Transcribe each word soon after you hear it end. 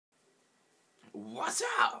What's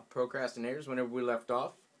up, procrastinators? Whenever we left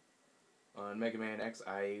off on Mega Man X,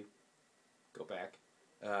 I go back.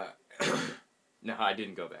 No, I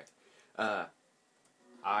didn't go back.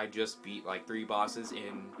 I just beat like 3 bosses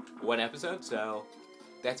in 1 episode, so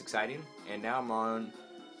that's exciting. And now I'm on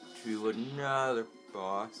to another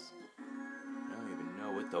boss. I don't even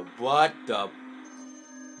know what the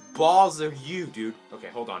balls are you, dude? Okay,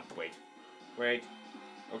 hold on. Wait.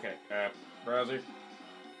 Okay, browser.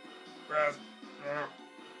 Browse.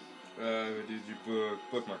 Did you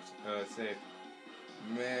bookmarks? Save.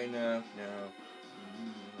 No.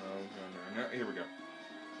 Here we go.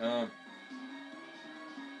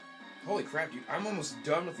 Holy crap, dude! I'm almost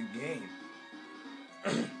done with the game.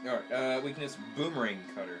 All right. Weakness: boomerang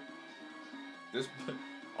cutter. This.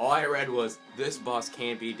 All I read was this boss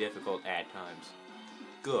can be difficult at times.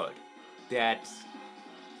 Good. That's.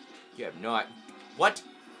 You have not. What?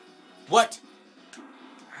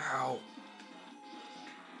 Ow.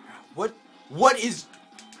 What is...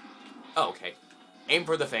 Oh, okay. Aim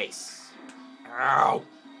for the face. Ow.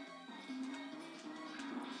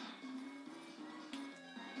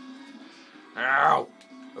 Ow.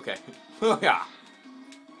 Okay. Yeah.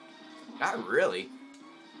 Not really.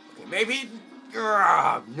 Okay, maybe...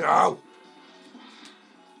 no.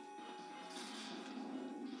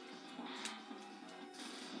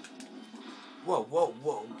 Whoa.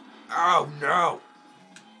 Oh, no.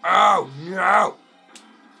 Oh, no.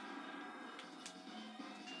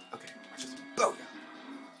 Okay, watch this. Booyah.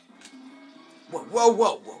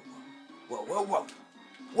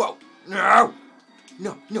 Whoa. No.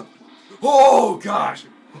 Oh, gosh.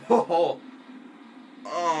 Oh.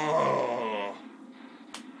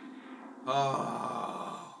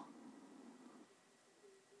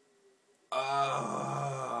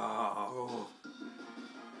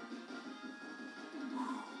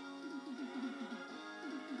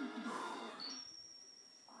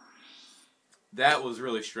 That was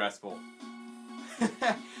really stressful.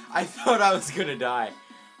 I thought I was gonna die.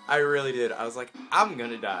 I really did. I was like, I'm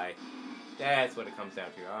gonna die. That's what it comes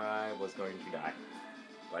down to. I was going to die.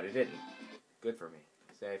 But it didn't. Good for me.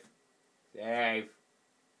 Save. Save.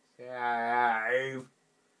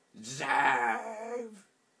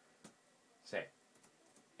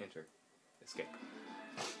 Enter. Escape.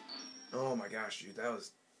 Oh my gosh, dude. That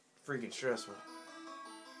was freaking stressful.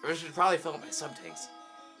 I should probably fill up my sub-tanks.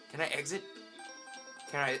 Can I exit?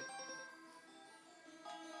 Can I...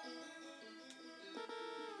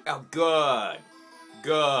 Oh, good.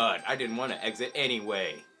 I didn't want to exit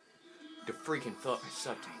anyway. To freaking fill up my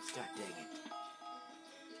sub-tanks. God dang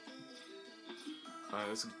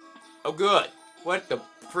it. Oh, good. What the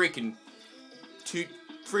freaking...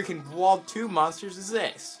 Wall 2 monsters is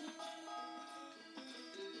this?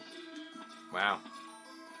 Wow.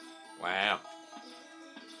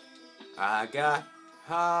 I got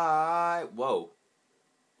high. Whoa.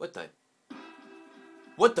 What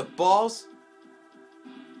the balls?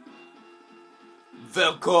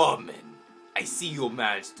 Welcome. I see you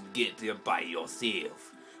managed to get there by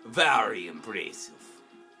yourself. Very impressive.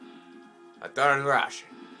 A third Russian.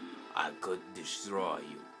 I could destroy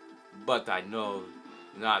you. But I know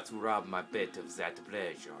not to rob my pet of that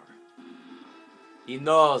pleasure. He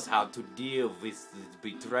knows how to deal with the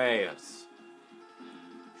betrayers.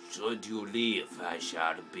 Should you leave, I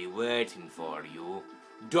shall be waiting for you.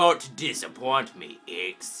 Don't disappoint me,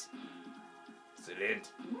 X.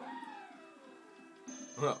 Excellent.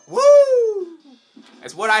 Woo!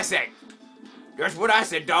 That's what I said. That's what I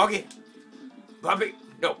said, doggy. Puppy.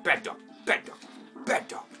 No, bad dog.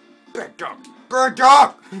 Bird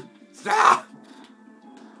dog! Stop!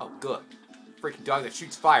 Oh, good. Freaking dog that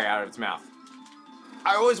shoots fire out of its mouth.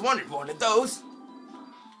 I always wanted one of those.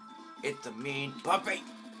 It's a mean puppy.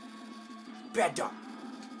 Bad dog.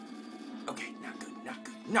 Okay, not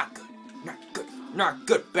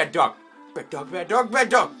good. Bad dog.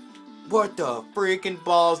 What the freaking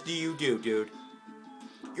balls do you do, dude?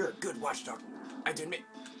 You're a good watchdog. I admit,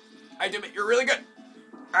 you're really good.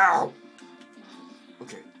 Ow.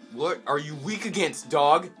 Okay, what are you weak against,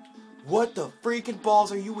 dog? What the freaking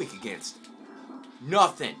balls are you weak against?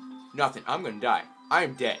 Nothing. I'm gonna die. I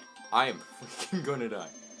am dead. I am freaking gonna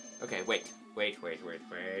die. Okay, wait. Right.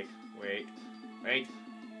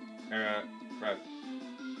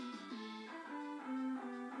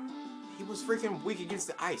 He was freaking weak against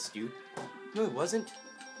the ice, dude. No, he wasn't.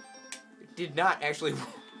 It did not actually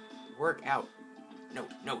work out. No,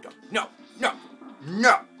 dog. No.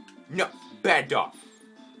 Bad dog.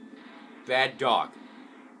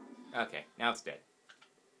 Okay, now it's dead.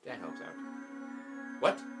 That helps out.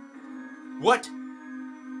 What?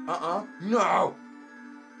 No!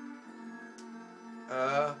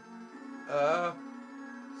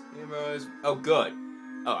 was... Oh, good.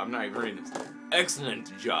 Oh, I'm not even reading this.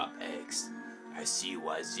 Excellent job, X. I see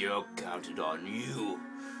why Zero counted on you.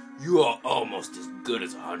 You are almost as good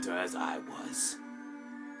as a hunter as I was.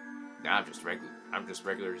 Now I'm just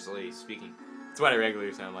regularly speaking. That's what I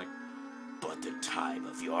regularly sound like. But the time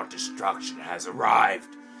of your destruction has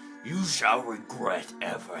arrived. You shall regret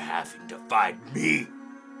ever having to fight me.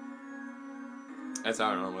 That's how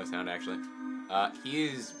I normally sound, actually.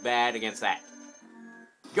 He's bad against that.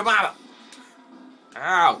 Come on!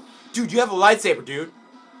 Ow! Dude, you have a lightsaber, dude!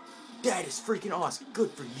 That is freaking awesome.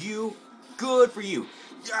 Good for you. Good for you.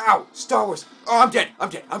 Ow! Star Wars! Oh, I'm dead! I'm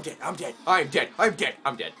dead! I'm dead! I'm dead! I'm dead! I'm dead!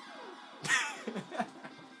 I'm dead!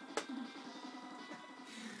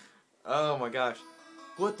 Oh my gosh.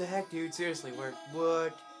 What the heck, dude? Seriously, what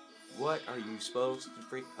are you supposed to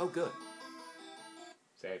freak? Oh, good.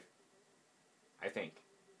 Save. I think.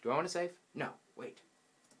 Do I want to save? No. Wait.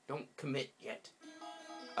 Don't commit yet.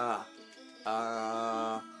 Yeah,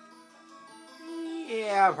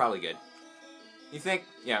 I'm probably good. You think?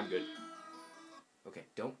 Yeah, I'm good. Okay,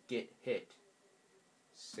 don't get hit.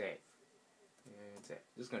 Save. And save.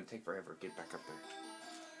 This is gonna take forever to get back up there.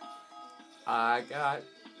 I got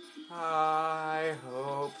high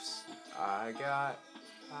hopes. I got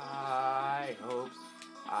high hopes.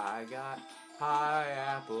 I got high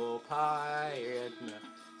apple pie in the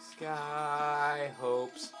sky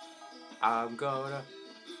hopes. I'm gonna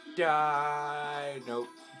die. Nope.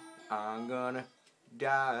 I'm gonna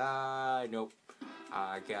die. Nope.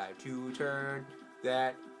 I got to turn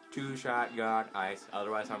that to shotgun ice.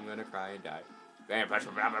 Otherwise, I'm gonna cry and die. I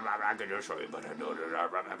can just show you, but I know that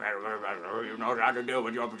you know how to deal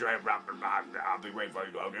with your betrayal. I'll be waiting for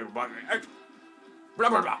you. Blah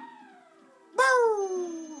blah blah.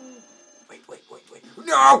 Wait.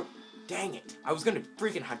 No! Dang it! I was gonna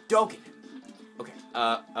freaking Hadouken him. Okay.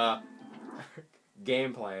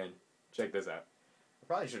 Game plan. Check this out. I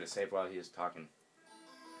probably should have saved while he was talking.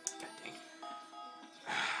 God dang it.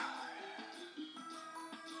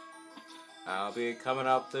 I'll be coming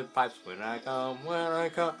up the pipes when I come.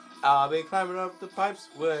 I'll be climbing up the pipes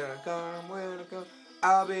when I come.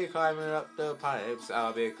 I'll be climbing up the pipes.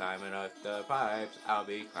 I'll be climbing up the pipes. I'll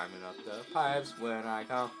be climbing up the pipes when I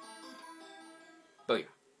come. Booyah.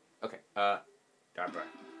 Okay,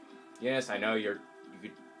 yes, I know you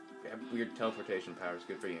could have weird teleportation powers.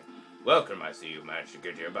 Good for you. Welcome, I see you managed to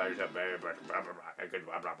get your body up. I'm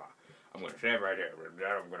gonna stand right here.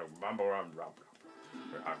 I'm gonna bumble around.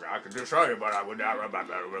 I could destroy you, but I would not run back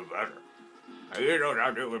better. You don't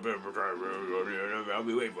have to do it. I'll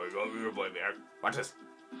be waiting for you. You're playing there. Watch this.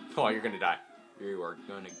 Oh, you're gonna die. You are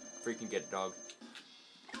gonna freaking get dog.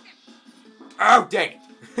 Oh, dang it.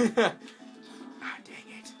 Dang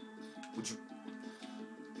it. Would you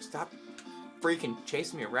stop freaking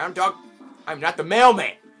chasing me around, dog? I'm not the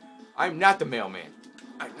mailman. I'm not the mailman.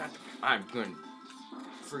 I'm gonna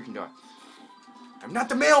freaking dog. I'm not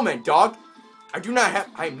the mailman, dog. I'm not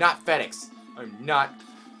FedEx. I'm not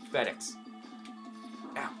FedEx.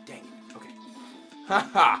 Ow, dang it. Okay.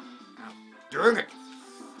 Haha. Ow, dang it.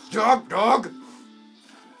 Stop, dog.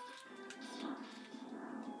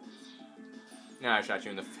 Now I shot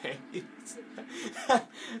you in the face.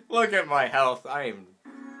 Look at my health.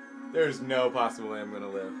 There's no possible way I'm gonna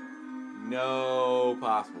live. No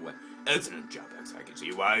possible way. Excellent job, X. I can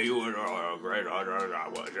see why you were a great hunter as I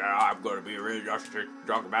was. I'm going to be really just to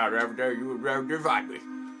talk about it every day you would ever divide me.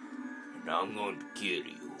 And I'm going to kill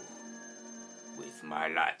you with my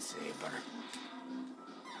lightsaber.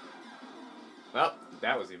 Well,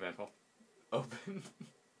 that was eventful. Open.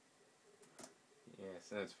 Yes,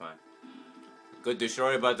 that's fine. Could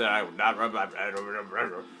destroy it, but I would not run my head over the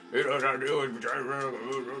pressure. You know what I do is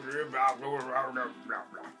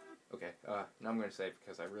okay, now I'm going to save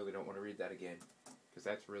because I really don't want to read that again. Because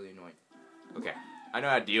that's really annoying. Okay, I know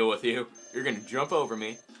how to deal with you. You're going to jump over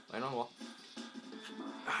me, land on the wall.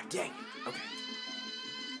 Ah, dang it. Okay.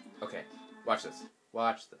 Okay, watch this.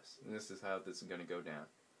 Watch this. And this is how this is going to go down.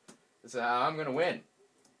 This is how I'm going to win.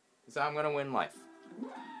 This is how I'm going to win life.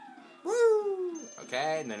 Woo!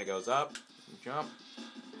 Okay, and then it goes up. Jump.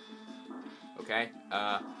 Okay,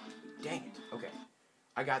 dang it. Okay,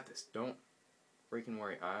 I got this. Don't freaking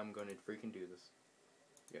worry. I'm gonna freaking do this.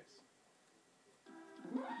 Yes.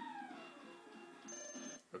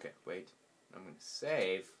 Okay, wait. I'm gonna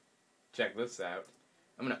save. Check this out.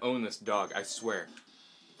 I'm gonna own this dog, I swear.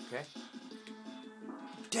 Okay?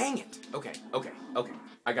 Dang it! Okay.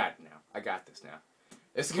 I got it now. I got this now.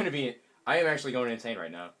 This is gonna be... I am actually going insane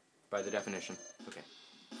right now, by the definition. Okay.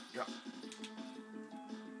 Jump.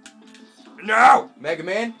 No! Mega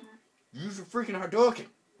Man! Use your freaking Hadouken!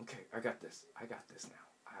 Okay, I got this. I got this now.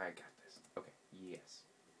 I got this. Okay, yes.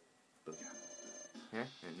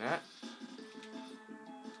 that.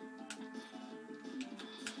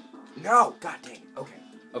 No! God dang it. Okay.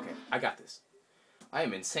 Okay. I got this. I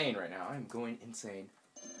am insane right now. I am going insane.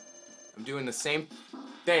 I'm doing the same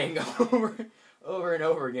thing over and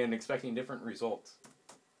over again, expecting different results.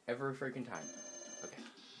 Every freaking time. Okay.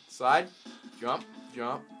 Slide. Jump.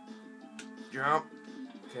 Jump. Jump.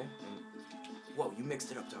 Okay. And, whoa, you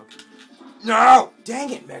mixed it up, dog. No! Dang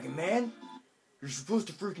it, Mega Man! You're supposed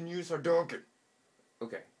to freaking use Hadouken.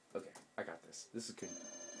 Okay. Okay. I got this. This is good.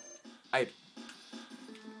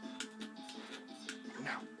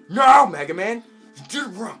 No, Mega Man! You did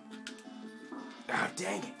it wrong! Ah,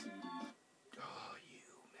 dang it! Oh, you,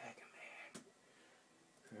 Mega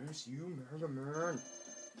Man. Curse you, Mega Man.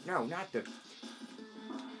 No, not the...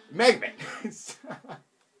 Mega Man!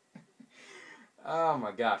 Oh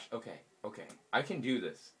my gosh. Okay, okay. I can do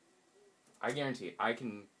this. I guarantee it. I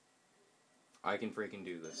can freaking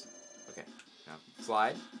do this. Okay. Now,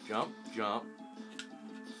 slide, jump, jump.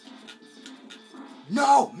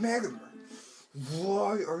 No, Mega Man!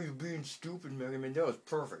 Why are you being stupid, Mega Man? That was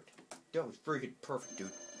perfect. That was freaking perfect, dude.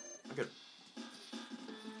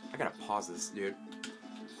 I gotta pause this, dude.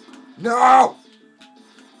 No!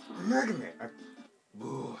 Mega Man! I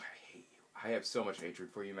hate you. I have so much hatred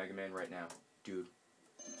for you, Mega Man, right now. Dude.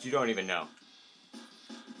 You don't even know.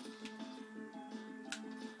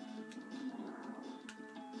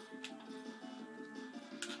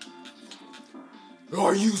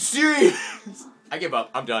 Are you serious? I give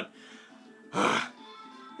up. I'm done.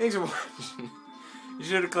 Thanks for watching. You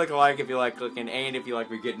should click a like if you like clicking, and if you like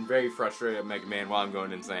me getting very frustrated at Mega Man while I'm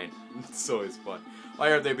going insane. It's always fun. While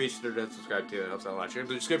you're up there, be sure to subscribe to it. It helps out a lot. Check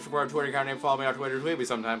the description for our Twitter account name. Follow me on Twitter. Tweet me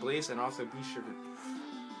sometime, please. And also be sure to...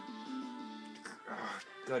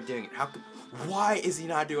 God dang it. Why is he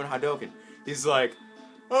not doing Hadouken? He's like,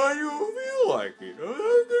 I don't feel like it. I'm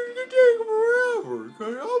going to take forever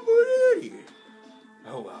because I'm an idiot.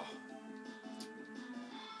 Oh well.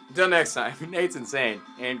 Until next time, Nate's insane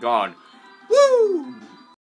and gone. Woo!